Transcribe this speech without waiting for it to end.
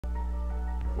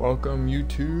Welcome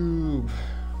YouTube.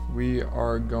 We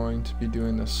are going to be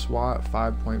doing the Swat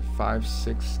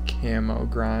 5.56 camo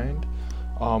grind.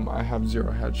 I have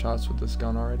 0 headshots with this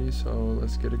gun already, so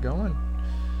let's get it going.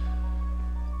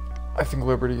 I think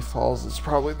Liberty Falls is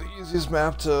probably the easiest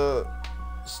map to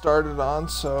start it on,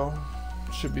 so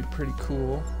it should be pretty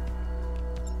cool.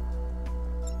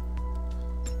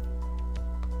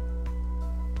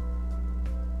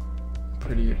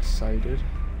 Pretty excited.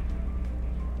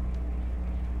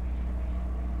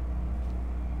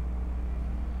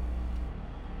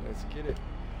 Let's get it.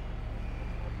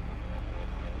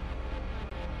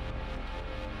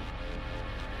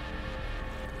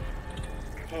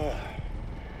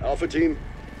 Alpha Team,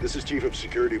 this is Chief of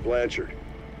Security Blanchard.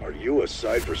 Are you a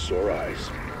sight for sore eyes?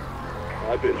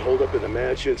 I've been holed up in the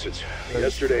mansion since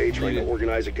yesterday trying to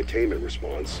organize a containment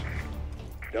response.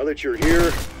 Now that you're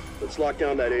here, let's lock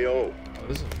down that AO.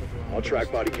 I'll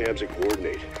track body cams and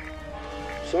coordinate.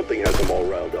 Something has them all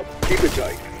riled up. Keep it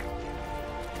tight.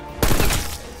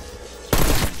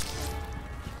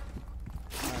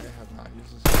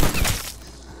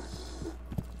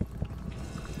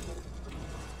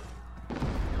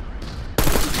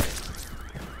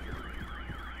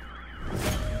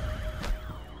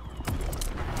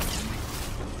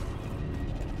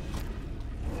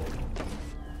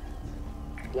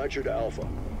 Blanchard to Alpha.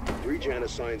 3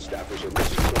 Janus science staffers are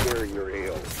missing somewhere in your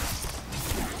AO.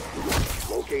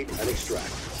 Locate and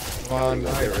extract.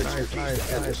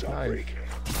 Nice.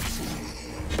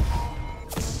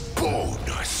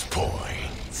 Bonus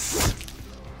points.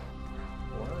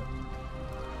 What?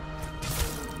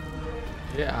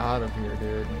 Get out of here,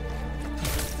 dude.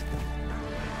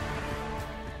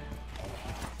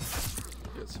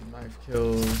 Get some knife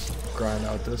kills. Grind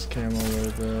out this camo a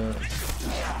little bit.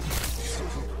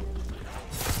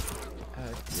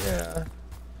 Yeah.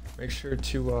 Make sure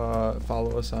to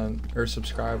follow us on or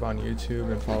subscribe on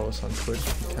YouTube and follow us on Twitch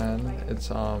if you can. It's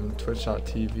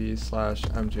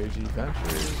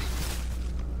twitch.tv/MJGVentures,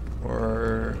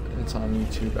 or it's on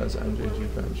YouTube as MJG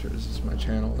Ventures. It's my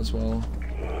channel as well.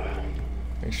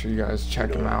 Make sure you guys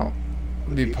check them out.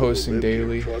 I'll be posting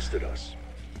daily. Trusted us.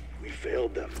 We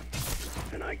failed them,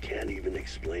 and I can't even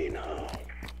explain how.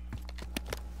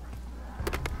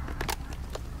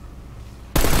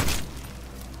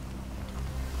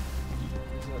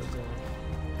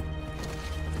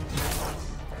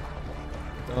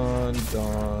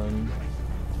 Done.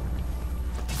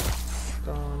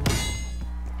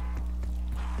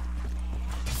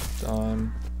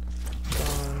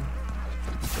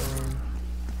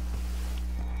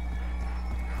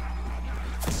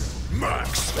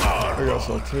 Max I guess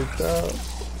I'll take that.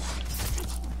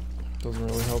 Doesn't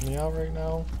really help me out right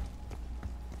now.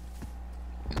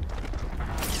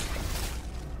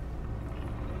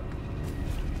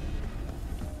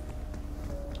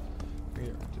 We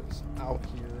are just out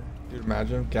here. Dude,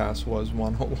 imagine if gas was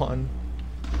 101.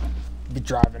 I'd be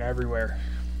driving everywhere.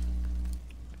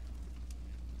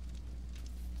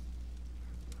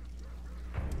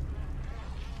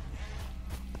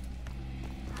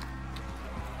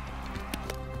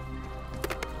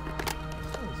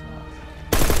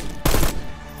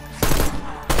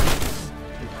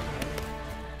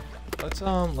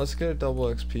 Let's get a double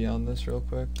XP on this real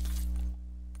quick.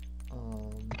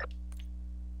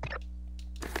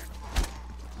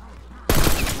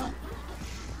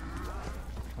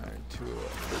 Alright, 2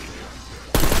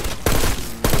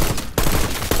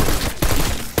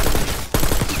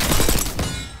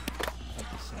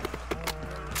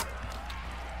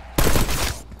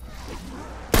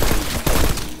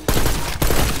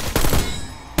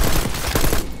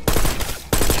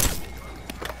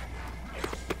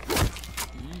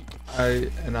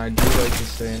 I do like to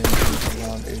stay in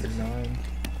around 8 or 9.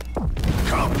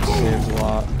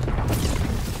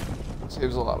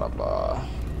 Saves a lot of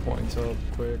points up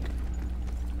quick.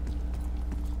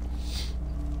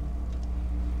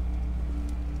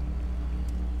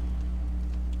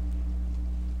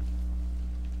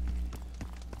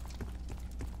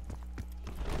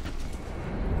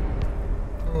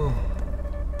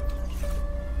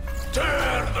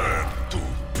 Tear them to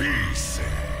pieces.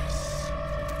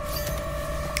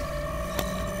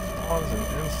 That was an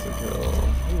insta-kill.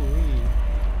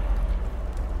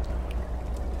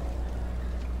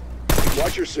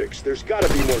 Watch your 6. There's gotta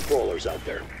be more crawlers out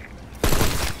there.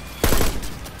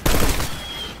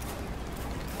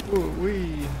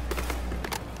 Ooh-wee.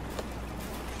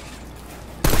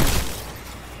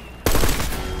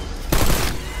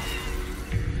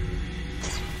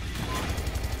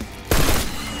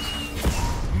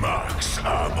 Max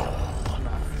ammo.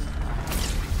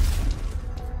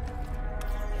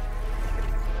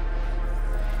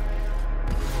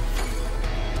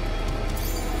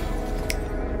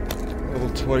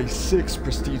 Level 26,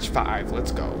 Prestige 5.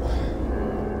 Let's go.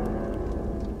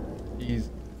 Easy.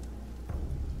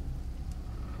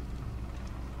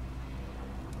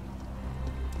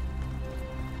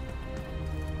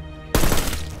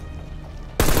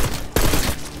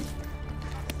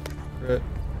 Crit.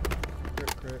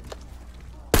 Crit, crit.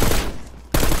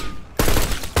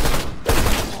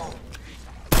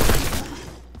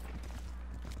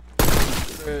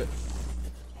 Crit.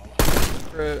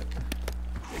 Crit.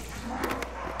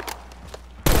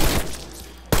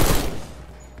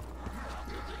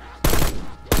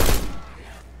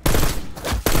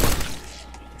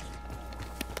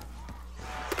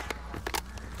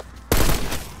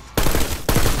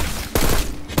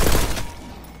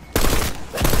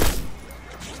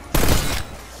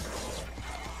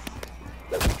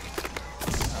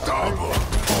 Double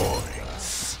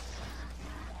points.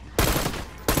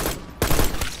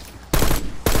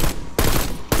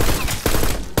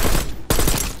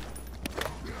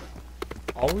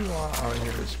 All we want out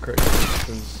here is crit,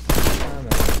 because kind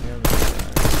of damage that.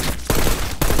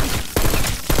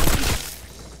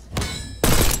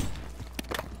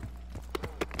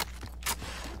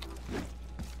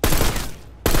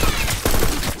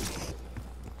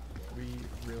 We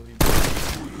really do.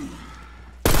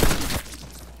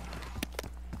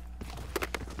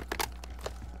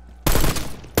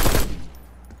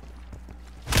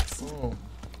 Boom.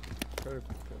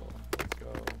 Critical kill. Let's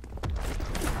go.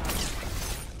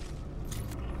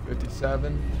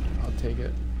 57. I'll take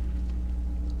it.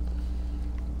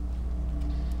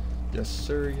 Yes,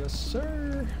 sir. Yes,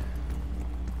 sir.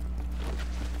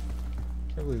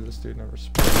 Can't believe this dude never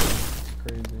spawned. It's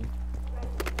crazy.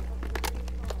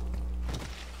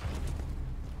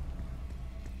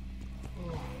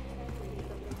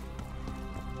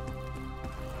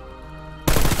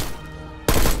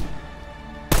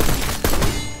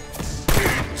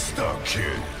 Insta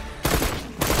kill.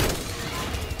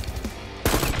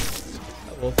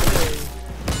 Level 3.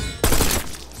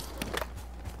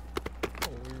 Oh,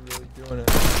 we really doing it.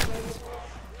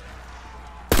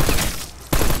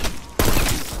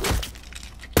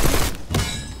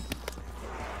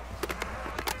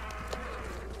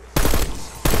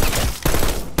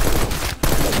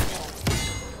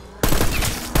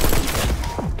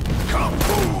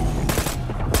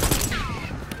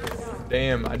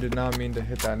 Damn, I did not mean to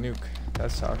hit that nuke.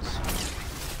 That sucks.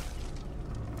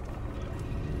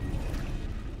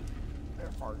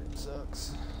 That fucking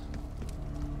sucks.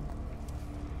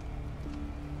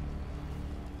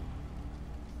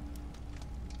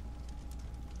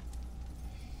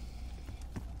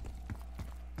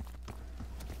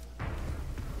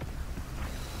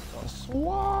 A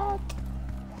SWAT.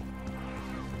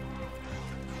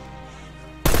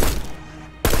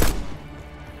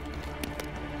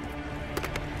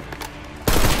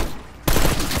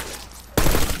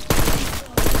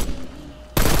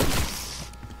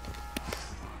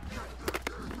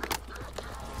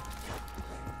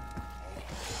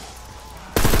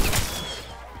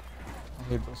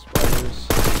 I hate those spiders.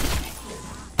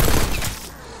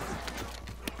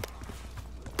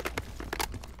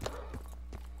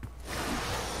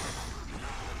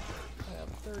 I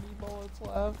have 30 bullets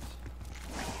left.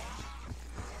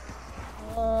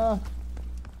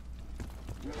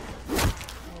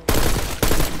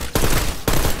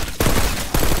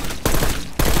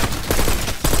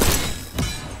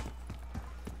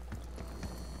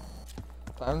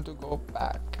 Time to go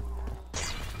back.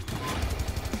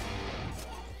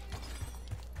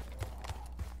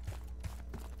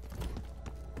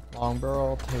 Long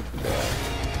barrel, take that.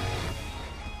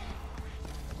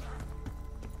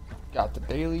 Got the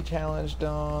daily challenge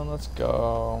done. Let's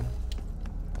go.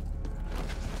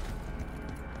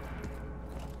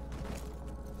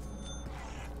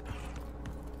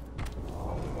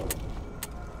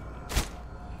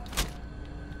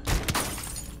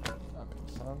 That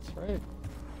makes sense, right?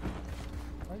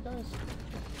 Right, guys?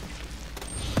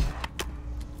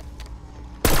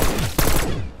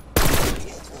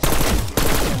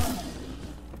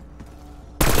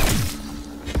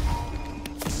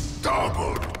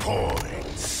 Double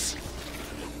points.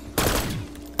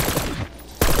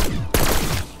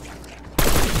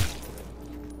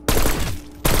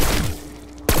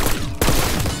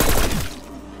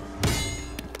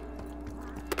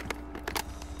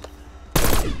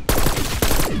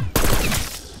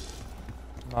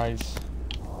 Nice.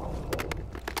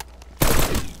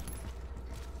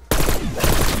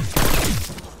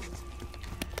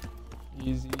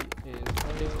 Easy is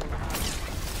ready.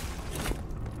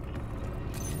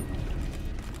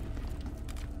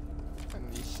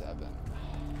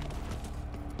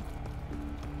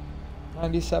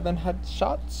 97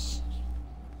 headshots.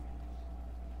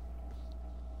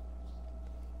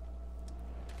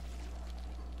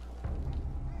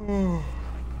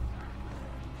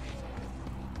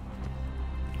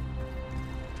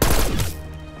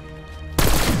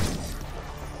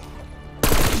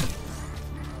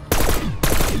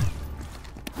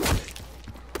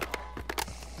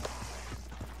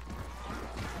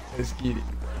 Let's get it.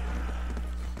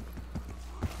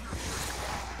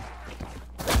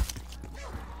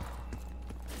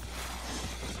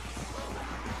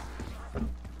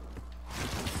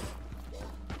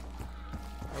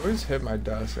 I always hit my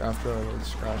desk after I like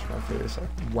scratch my face. I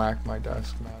whack my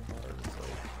desk mad hard. It's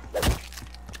like,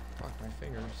 fuck my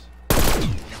fingers.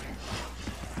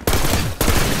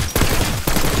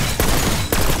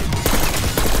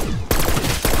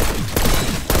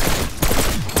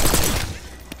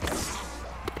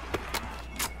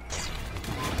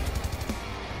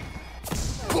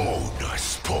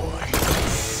 Bonus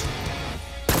points.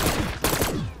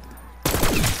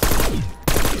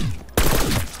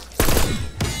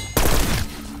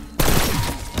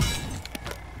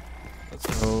 Let's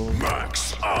go.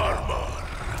 Max armor.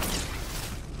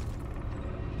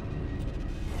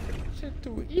 Shit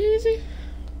too easy.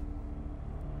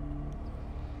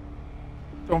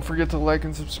 Don't forget to like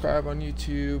and subscribe on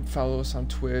YouTube. Follow us on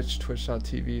Twitch,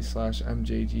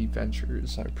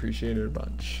 twitch.tv/MJGVentures. I appreciate it a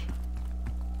bunch.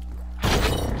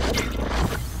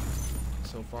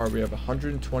 So far, we have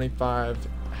 125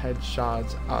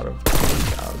 headshots out of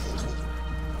 2,000.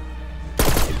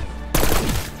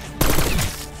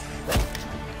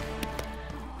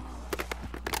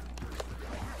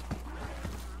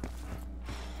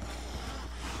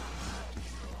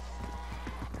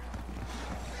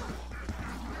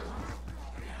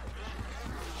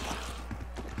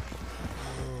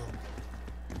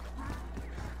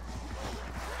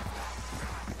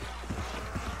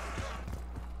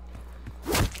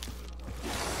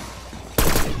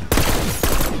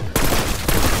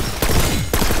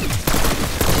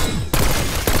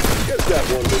 That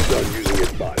one was done using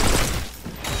its body.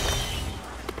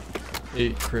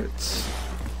 8 crits.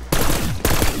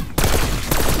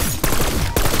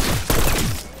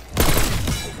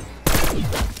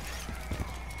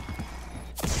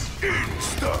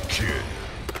 Insta-kill.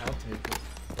 I'll take it.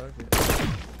 Fuck it.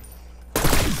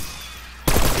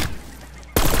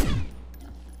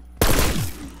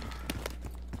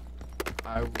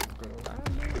 I will go.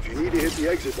 If you need to hit the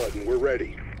exit button, we're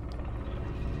ready.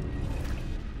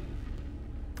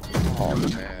 Oh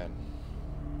man.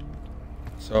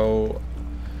 So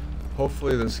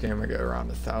hopefully this game I get around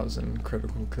 1,000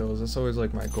 critical kills. That's always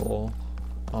like my goal.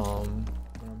 When I'm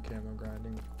camo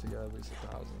grinding to get at least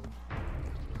 1,000.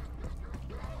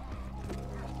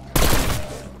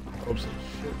 Oops,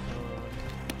 shit.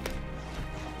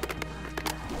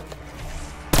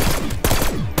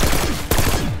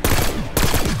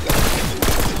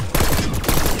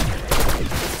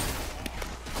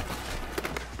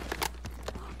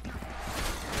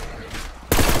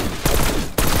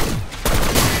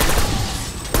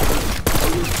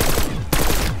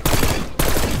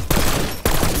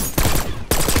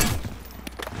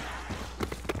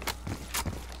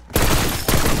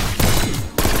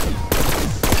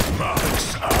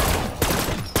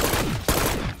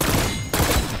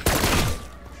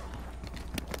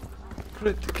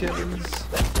 Crit kills.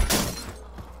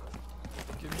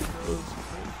 Give me those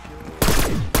crit kills.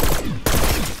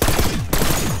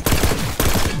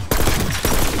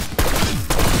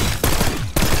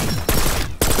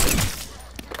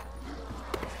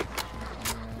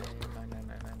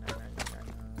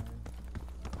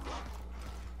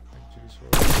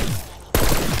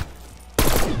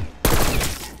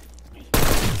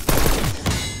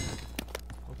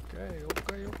 Okay.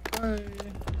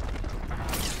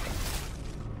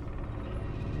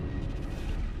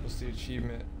 What's the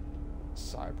achievement?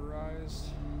 Cyberized?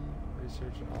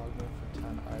 Research and augment for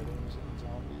 10 items and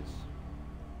zombies.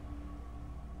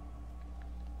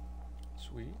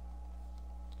 Sweet.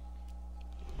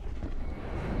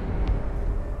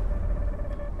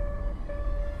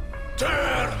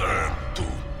 Tear them to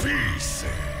pieces.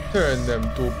 Turn them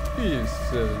to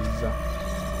pieces.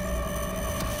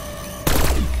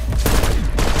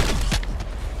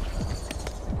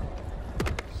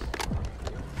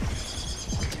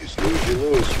 You snooze, you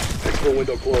lose. Expo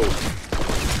window closed.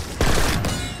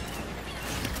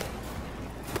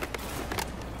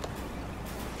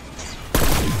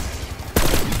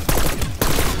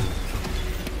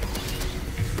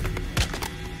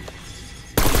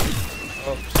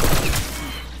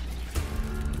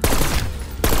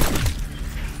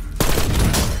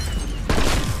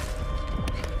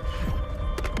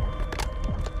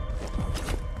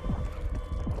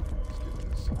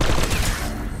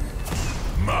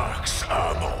 Max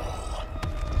ammo.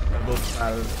 Rebel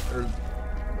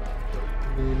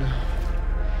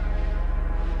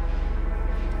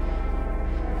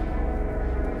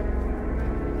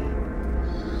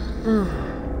God.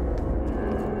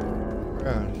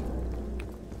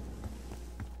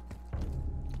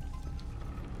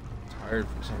 Tired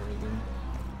for some reason.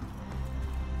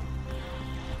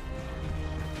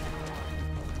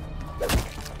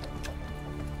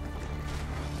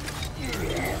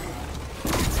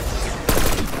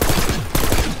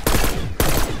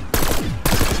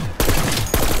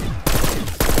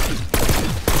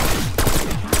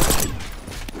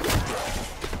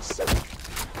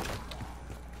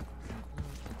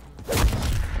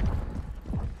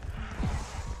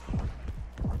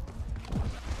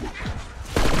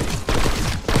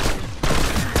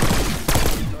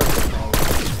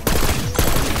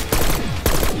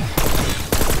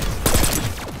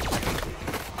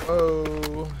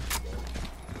 Oh.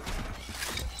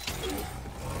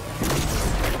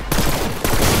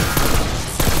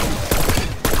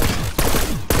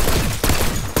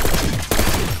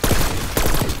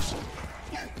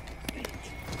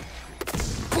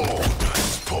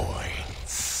 Bonus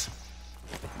points.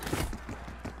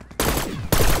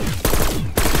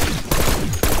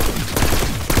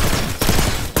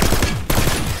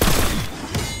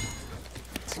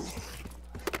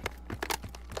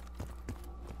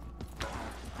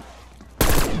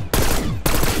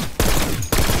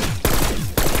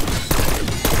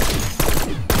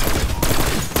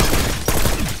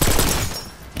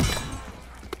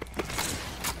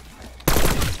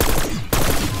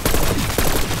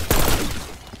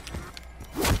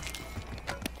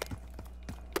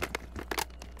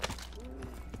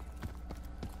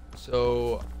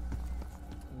 So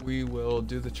we will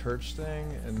do the church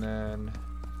thing and then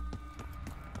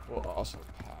we'll also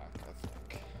pack, I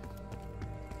think.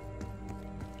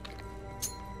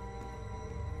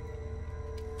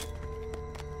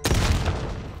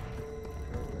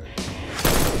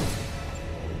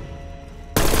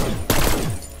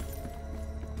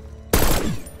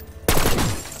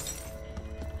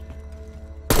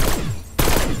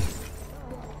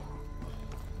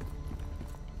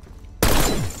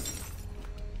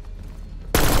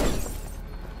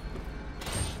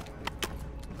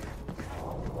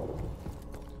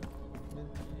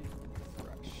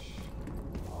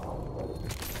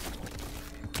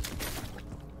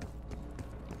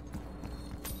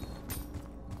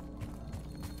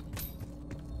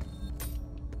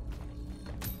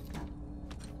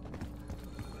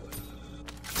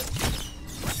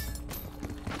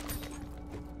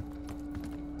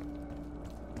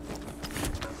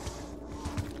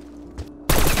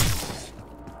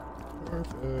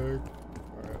 Perfect.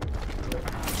 Alright.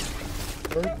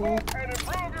 Purple. And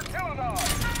improve your killing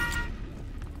odds.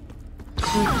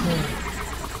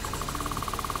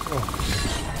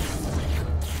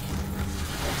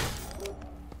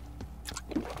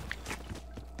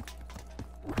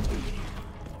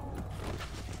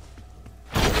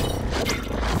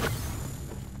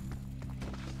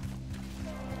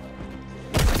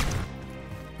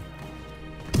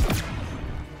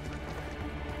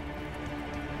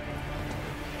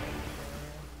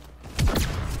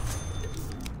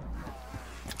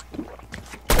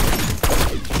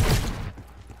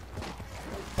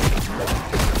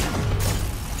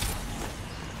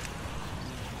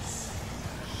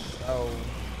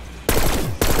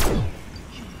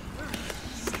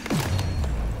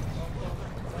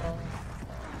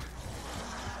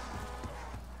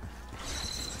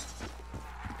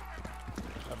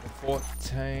 Level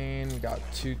 14, got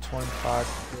 225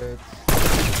 bits.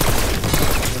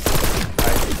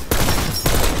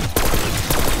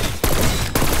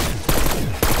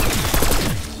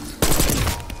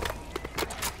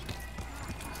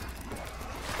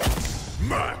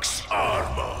 Max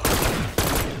armor.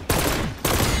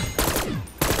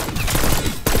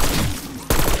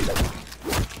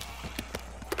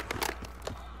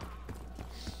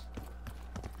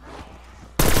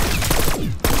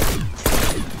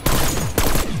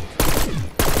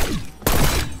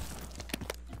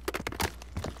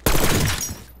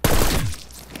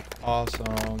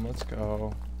 Awesome, let's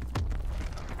go.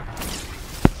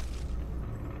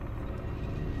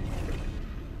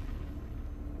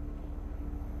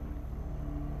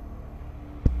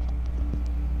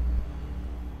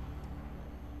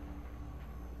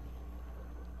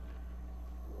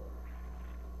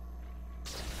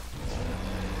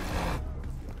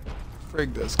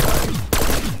 Frig this guy.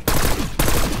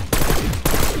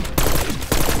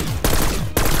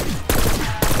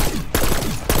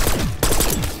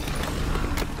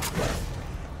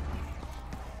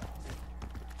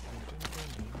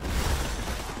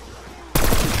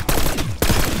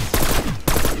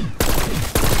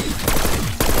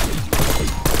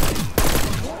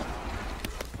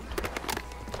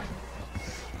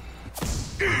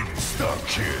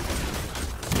 kid.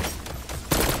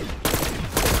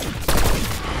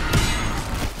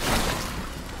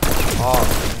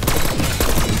 Oh.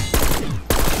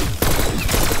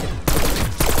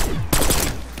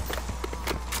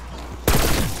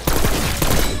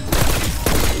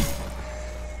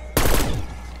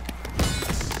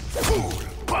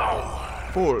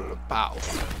 Full power.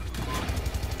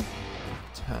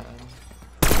 10.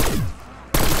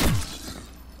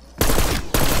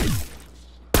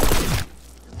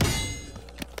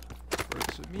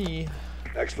 Works with me.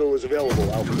 Exfil is available,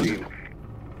 Alpha Team.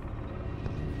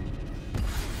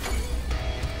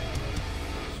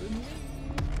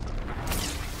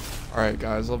 Alright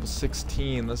guys, level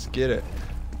 16, let's get it.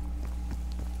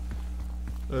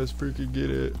 Let's freaking get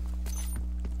it.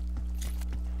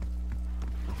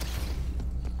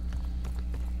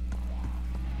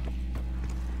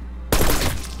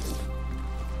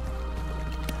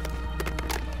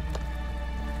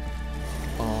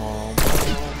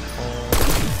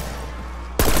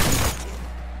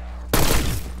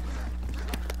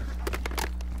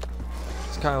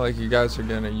 It's kind of like you guys are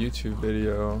getting a YouTube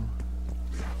video.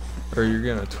 Or you're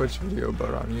getting a Twitch video,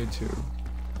 but on YouTube.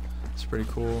 It's pretty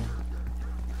cool.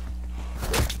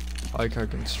 I like how I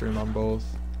can stream on both.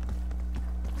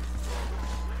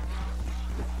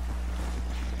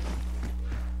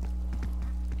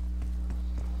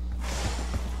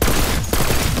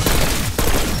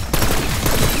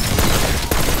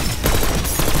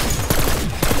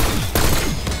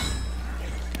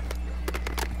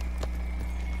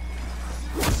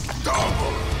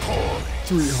 Double point.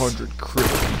 300 crit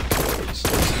points.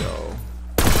 Let's go.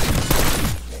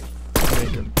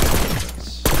 Making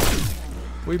progress.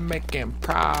 We making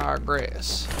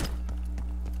progress.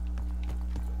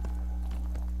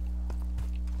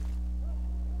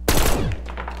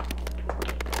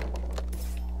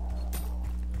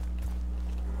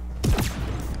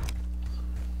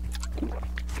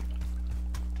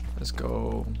 Let's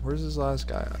go. Where's this last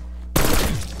guy at?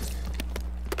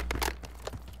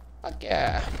 Fuck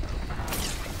yeah.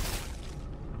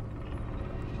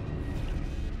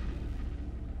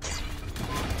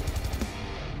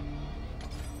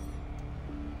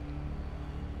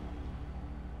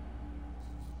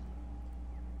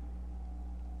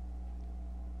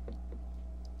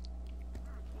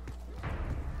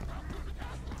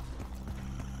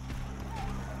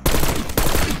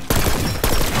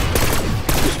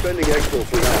 Suspending Exfil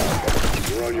for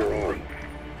now. You're on your own.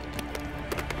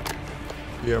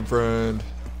 Yeah, friend.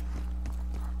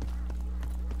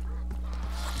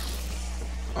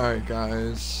 Alright,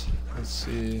 guys. Let's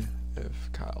see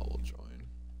if Kyle will join.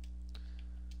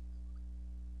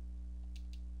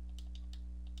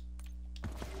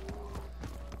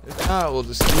 If not, we'll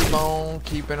just keep on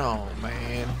keeping on,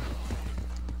 man.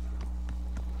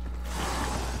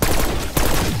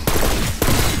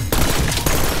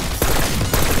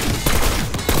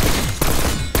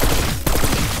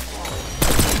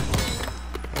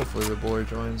 Hopefully the boy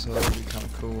joins, so that'd be kind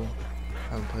of cool.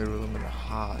 I haven't played with him in a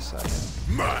hot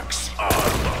second. Max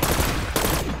armor.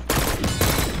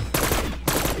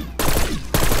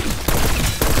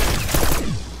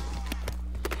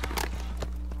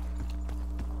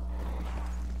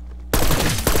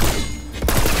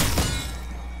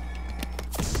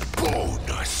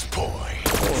 Bonus point.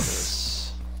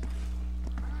 Bonus.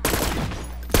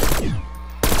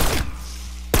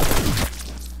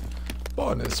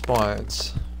 Bonus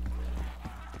points.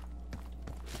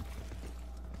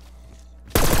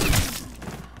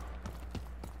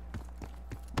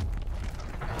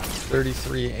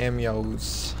 33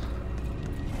 amyos.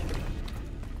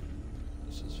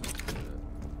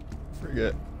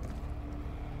 Forget.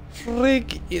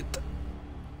 Frig it.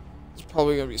 It's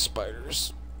probably gonna be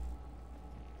spiders.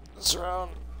 This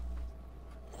round.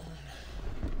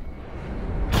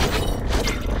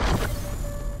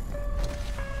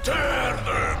 Tear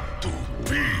them to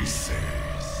pieces.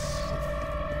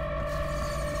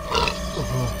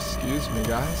 Oh, excuse me,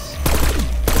 guys.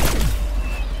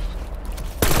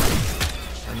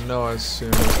 I know as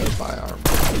soon as I buy armor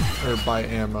or buy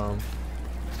ammo,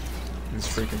 these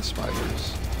freaking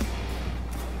spiders.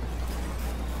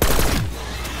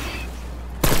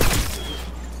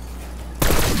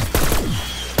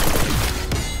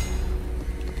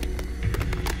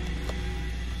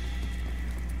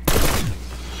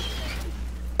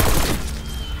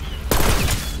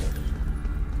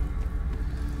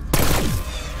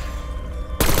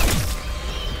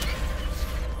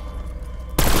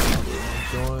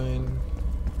 Join.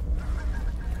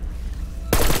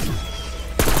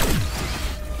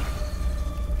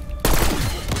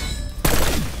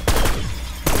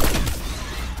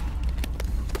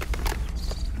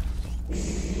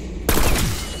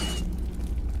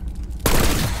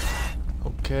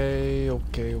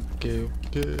 okay. Use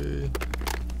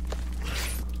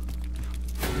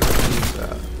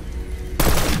that.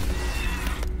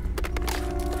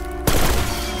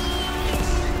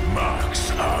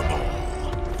 Max ammo.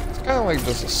 It's kind of like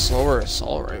just a slower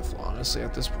assault rifle, honestly,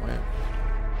 at this point.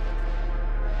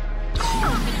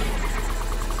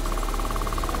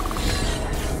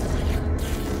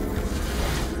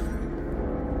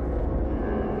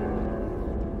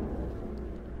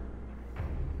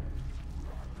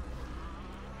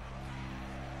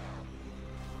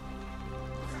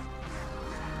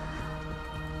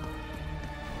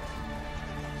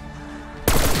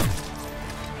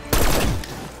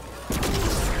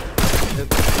 Hit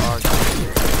the fuck.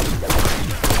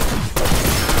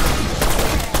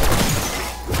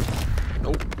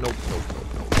 Nope.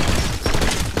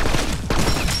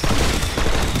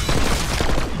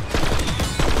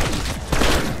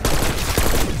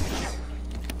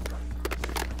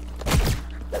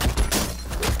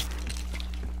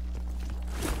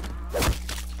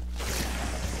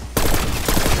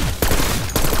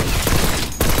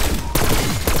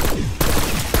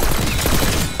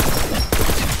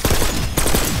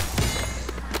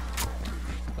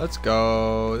 Let's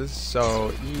go. This is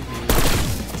so easy.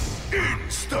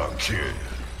 Insta-kill.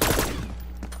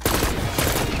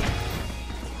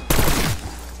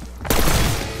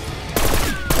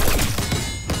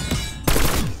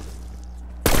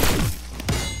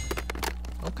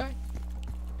 Okay.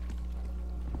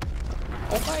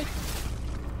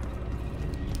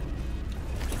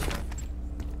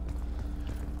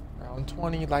 Round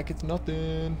 20 like it's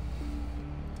nothing.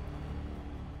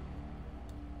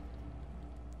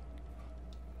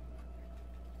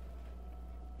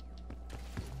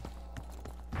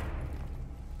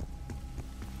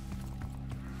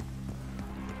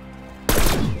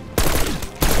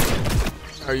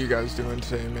 How are you guys doing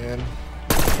today, man?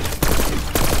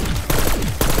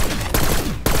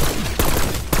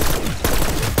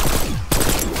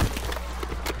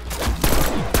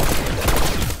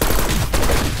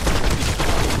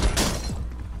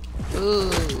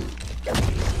 Oh.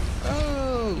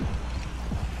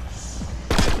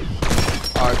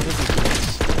 I could be doing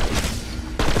this.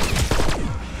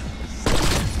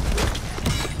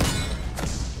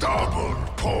 Double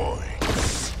points.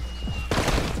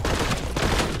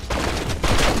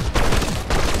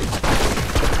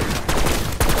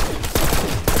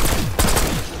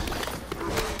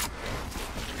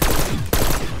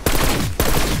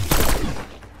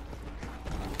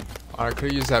 I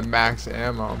could use that max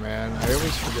ammo, man. I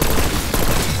always forget.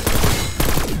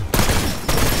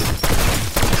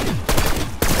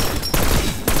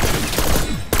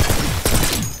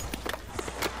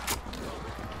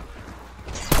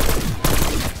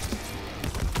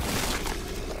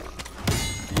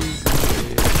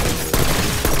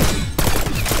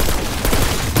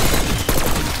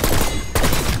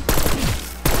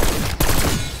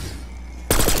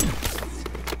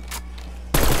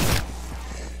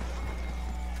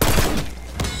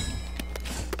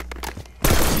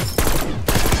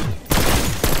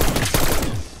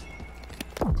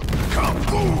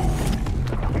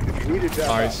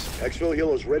 Nice. Exfil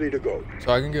Hill is ready to go.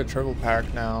 So I can get a triple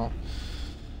pack now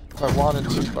if I wanted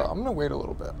to, but I'm gonna wait a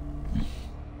little bit.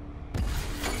 I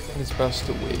think it's best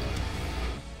to wait.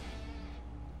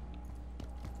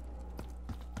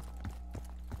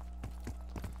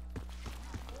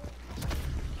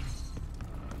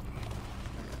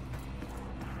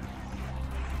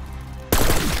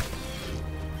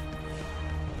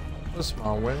 What's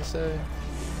tomorrow, Wednesday?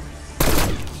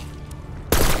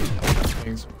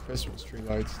 Getting some Christmas tree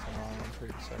lights tomorrow. I'm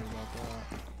pretty excited about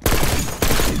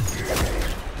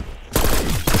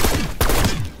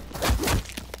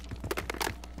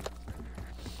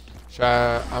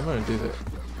that. I'm gonna do that.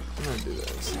 I'm gonna do that.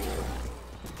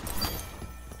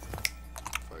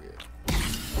 Fuck it.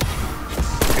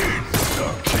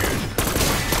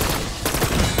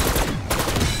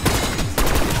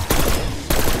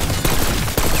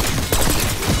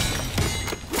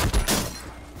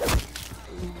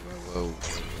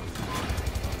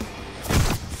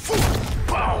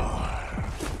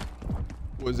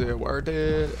 Was it worth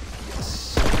it?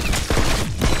 Yes.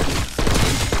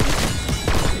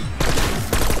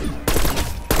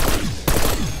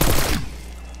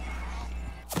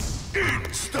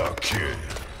 Insta-kill.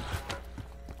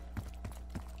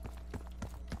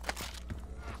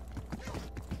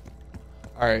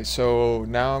 Alright, so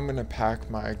now I'm gonna pack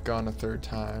my gun a third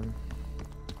time.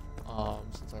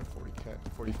 Since I have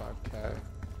 45k.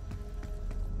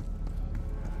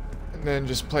 And then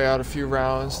just play out a few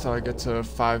rounds till I get to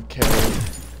 5k.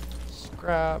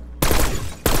 Scrap.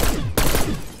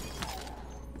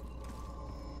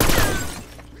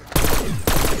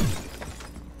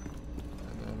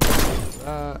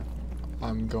 that,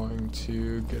 I'm going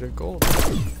to get a gold.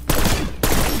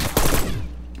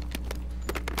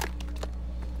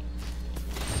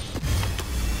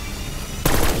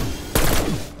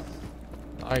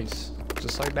 Nice.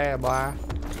 Just like that, boy.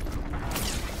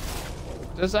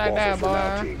 Just like that, Waffle for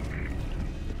now, boy. team.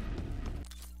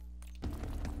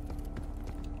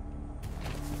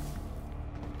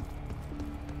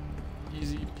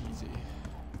 Easy peasy.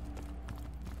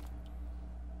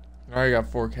 I already got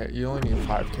 4K. You only need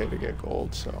 5K to get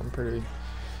gold, so I'm pretty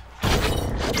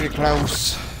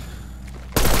close.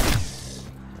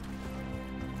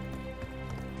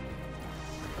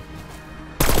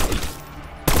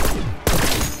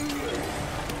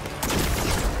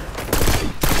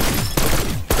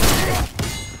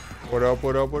 What up,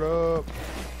 what up, what up?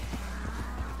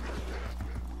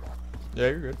 Yeah,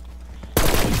 you're good.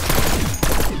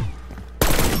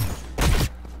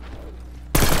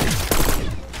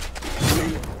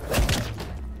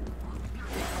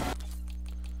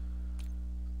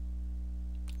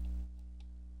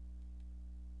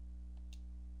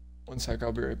 One sec,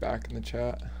 I'll be right back in the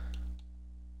chat.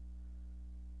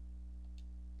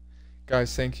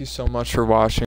 Guys, thank you so much for watching.